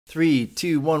Three,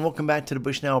 two, one. Welcome back to the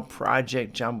Bushnell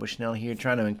Project. John Bushnell here,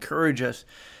 trying to encourage us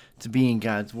to be in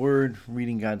God's Word,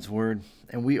 reading God's Word.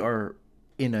 And we are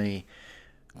in a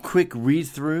quick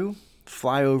read-through,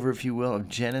 flyover, if you will, of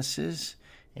Genesis.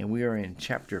 And we are in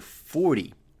chapter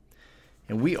 40.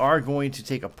 And we are going to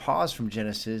take a pause from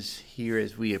Genesis here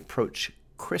as we approach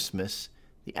Christmas,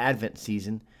 the Advent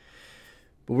season.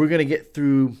 But we're going to get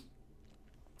through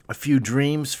a few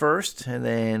dreams first, and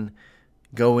then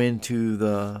go into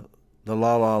the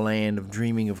la la land of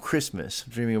dreaming of Christmas,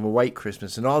 dreaming of a white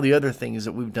Christmas, and all the other things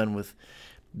that we've done with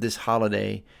this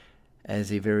holiday as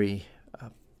a very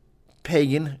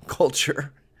pagan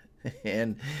culture,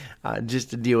 and just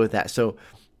to deal with that. So,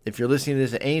 if you're listening to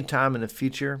this at any time in the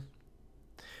future,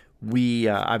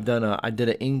 I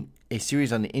did a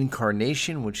series on the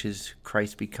incarnation, which is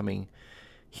Christ becoming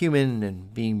human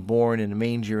and being born in a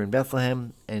manger in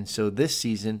Bethlehem. And so this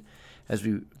season, as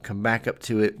we come back up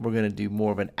to it, we're going to do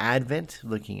more of an Advent,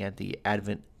 looking at the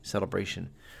Advent celebration.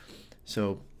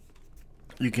 So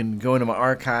you can go into my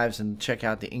archives and check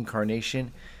out the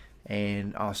incarnation,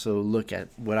 and also look at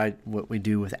what we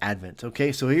do with Advent.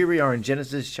 Okay, so here we are in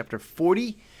Genesis chapter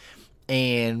 40,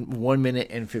 and 1 minute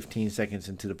and 15 seconds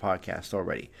into the podcast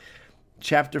already.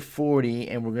 Chapter 40,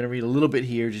 and we're going to read a little bit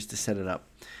here just to set it up.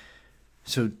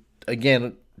 So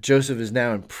again, Joseph is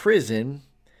now in prison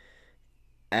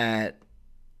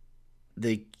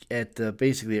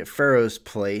basically at Pharaoh's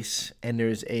place, and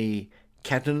there's a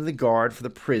captain of the guard for the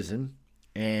prison,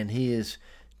 and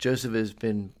Joseph has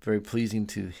been very pleasing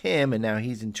to him, and now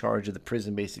he's in charge of the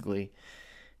prison basically.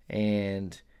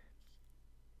 And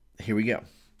here we go.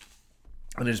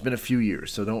 And there's been a few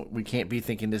years, so we can't be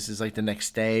thinking this is like the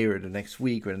next day or the next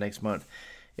week or the next month.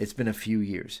 It's been a few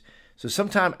years. So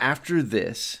sometime after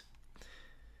this,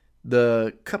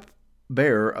 the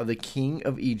cupbearer of the king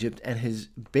of Egypt and his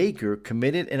baker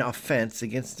committed an offense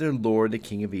against their lord, the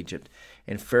king of Egypt.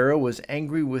 And Pharaoh was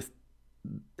angry with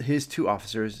his two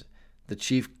officers, the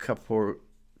chief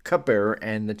cupbearer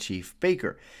and the chief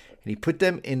baker. And he put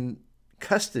them in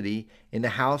custody in the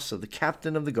house of the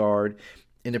captain of the guard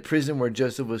in the prison where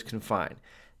Joseph was confined.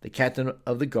 The captain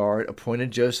of the guard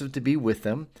appointed Joseph to be with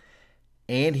them,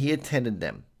 and he attended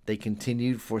them. They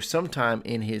continued for some time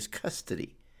in his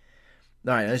custody.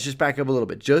 All right, let's just back up a little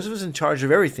bit. Joseph was in charge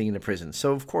of everything in the prison,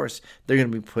 so of course they're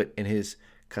going to be put in his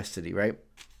custody, right?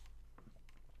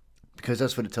 Because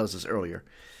that's what it tells us earlier.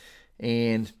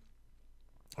 And,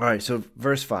 all right, so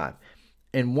verse 5.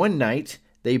 And one night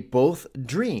they both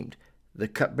dreamed, the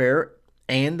cupbearer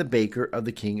and the baker of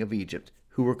the king of Egypt,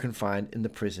 who were confined in the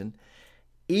prison,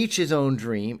 each his own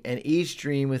dream, and each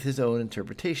dream with his own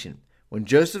interpretation. When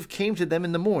Joseph came to them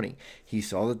in the morning, he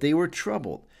saw that they were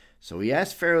troubled. So he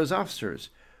asked Pharaoh's officers,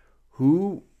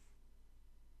 who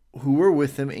were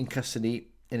with him in custody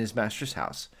in his master's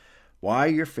house, "Why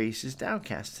are your faces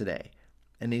downcast today?"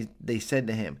 And they said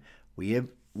to him,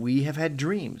 We have had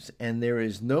dreams, and there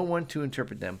is no one to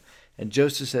interpret them. And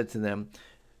Joseph said to them,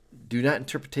 "Do not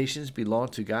interpretations belong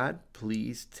to God?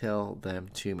 Please tell them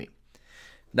to me."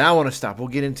 Now I want to stop. We'll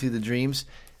get into the dreams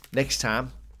next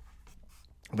time,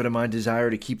 but in my desire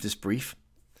to keep this brief.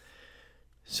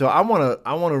 So I want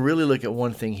to really look at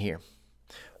one thing here.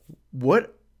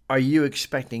 What are you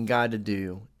expecting God to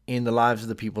do in the lives of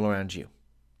the people around you?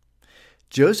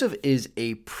 Joseph is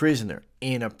a prisoner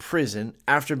in a prison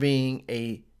after being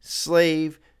a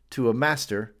slave to a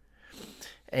master.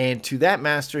 And to that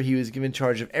master, he was given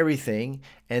charge of everything,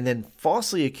 and then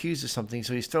falsely accused of something.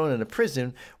 So he's thrown in a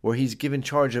prison where he's given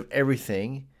charge of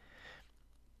everything.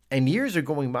 And years are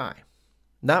going by.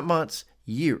 Not months,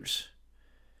 years.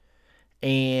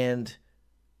 And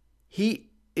he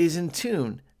is in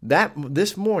tune.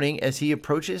 This morning, as he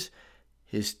approaches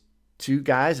his two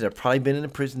guys that have probably been in the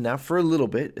prison now for a little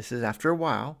bit, this is after a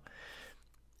while,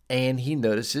 and he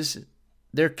notices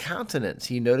their countenance.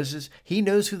 He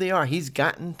knows who they are. He's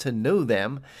gotten to know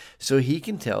them, so he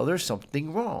can tell there's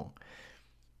something wrong.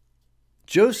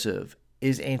 Joseph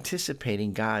is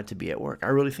anticipating God to be at work. I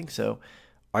really think so.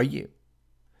 Are you?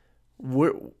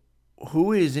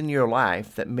 Who is in your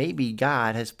life that maybe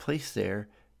God has placed there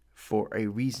for a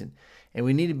reason? And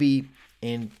we need to be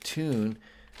in tune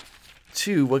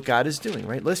to what God is doing,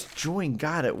 right? Let's join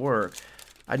God at work.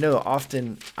 I know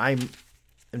often I'm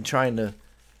trying to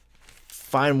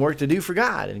find work to do for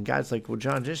God, and God's like, well,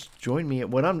 John, just join me at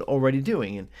what I'm already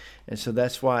doing. And so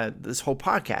that's why this whole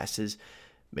podcast is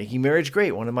Making Marriage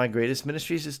Great. One of my greatest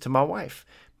ministries is to my wife.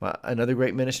 Another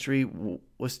great ministry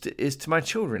is to my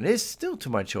children. It is still to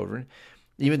my children.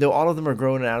 Even though all of them are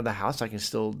grown out of the house, I can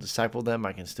still disciple them.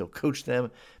 I can still coach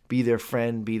them, be their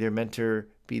friend, be their mentor,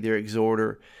 be their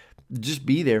exhorter. just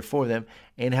be there for them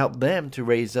and help them to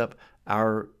raise up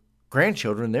our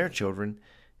grandchildren, their children,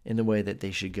 in the way that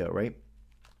they should go, right?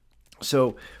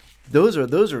 So those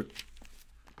are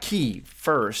key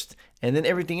first, and then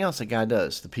everything else that God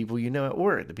does. The people you know at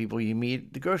work, the people you meet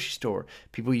at the grocery store,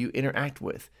 people you interact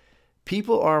with.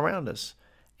 People are around us.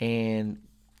 And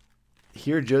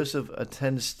here Joseph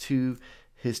attends to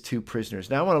his two prisoners.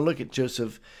 Now I want to look at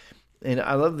Joseph, and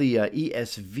I love the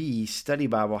ESV Study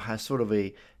Bible has sort of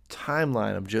a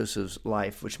timeline of Joseph's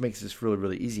life, which makes this really,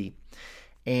 really easy.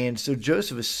 And so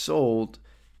Joseph is sold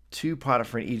to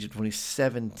Potiphar in Egypt when he's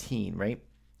 17, right?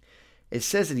 It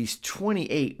says that he's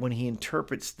 28 when he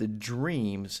interprets the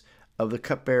dreams of the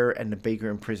cupbearer and the baker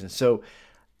in prison. So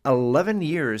 11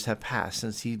 years have passed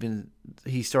since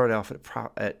he started off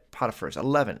at Potiphar's.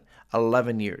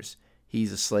 11 years.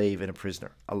 He's a slave and a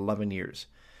prisoner. 11 years.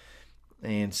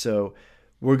 And so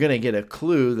we're going to get a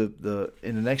clue.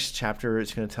 In the next chapter,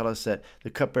 it's going to tell us that the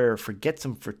cupbearer forgets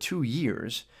him for 2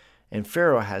 years, and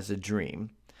Pharaoh has a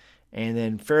dream. And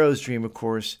then Pharaoh's dream, of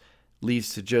course,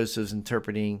 leads to Joseph's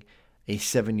interpreting a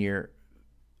 7-year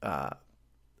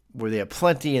where they have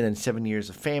plenty and then 7 years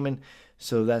of famine.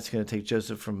 So that's going to take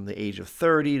Joseph from the age of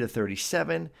 30 to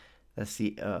 37. That's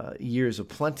the years of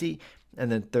plenty.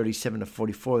 And then 37 to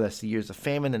 44, that's the years of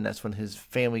famine. And that's when his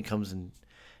family comes and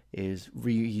he's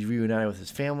reunited with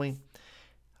his family.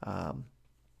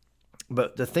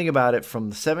 But the thing about it,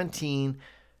 from 17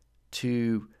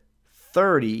 to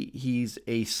 30, he's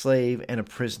a slave and a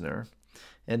prisoner.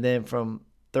 And then from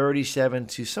 37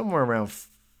 to somewhere around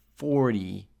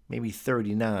 40, maybe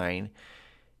 39,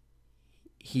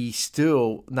 he's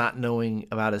still not knowing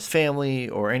about his family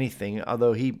or anything,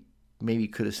 although he maybe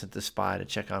could have sent a spy to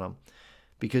check on him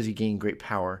because he gained great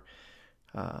power.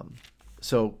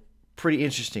 So pretty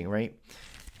interesting, right?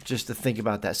 Just to think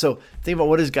about that. So think about,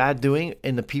 what is God doing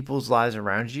in the people's lives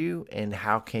around you, and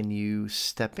how can you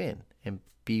step in and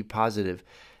be positive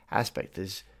aspect?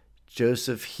 Is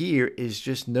Joseph here is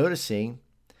just noticing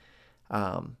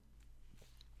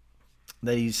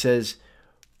that he says,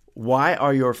 "Why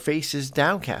are your faces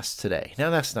downcast today?" Now,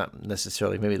 that's not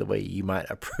necessarily maybe the way you might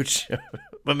approach it,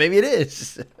 but maybe it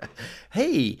is.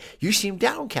 "Hey, you seem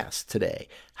downcast today.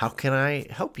 How can I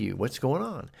help you? What's going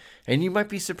on?" And you might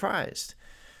be surprised.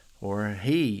 Or,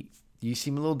 "Hey, you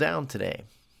seem a little down today.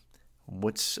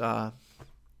 What's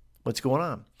going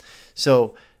on?"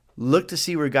 So look to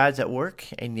see where God's at work,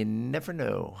 and you never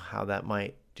know how that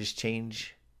might just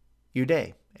change your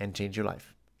day and change your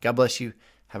life. God bless you.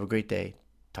 Have a great day.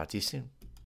 Talk to you soon.